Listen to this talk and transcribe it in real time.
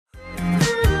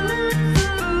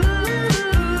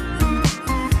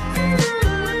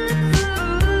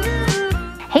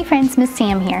Miss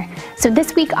Sam here. So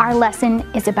this week our lesson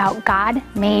is about God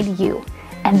made you.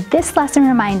 And this lesson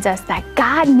reminds us that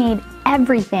God made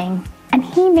everything and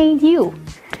He made you.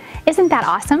 Isn't that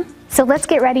awesome? So let's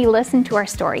get ready to listen to our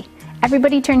story.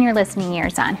 Everybody turn your listening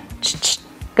ears on.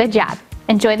 Good job.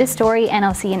 Enjoy the story and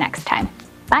I'll see you next time.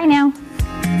 Bye now.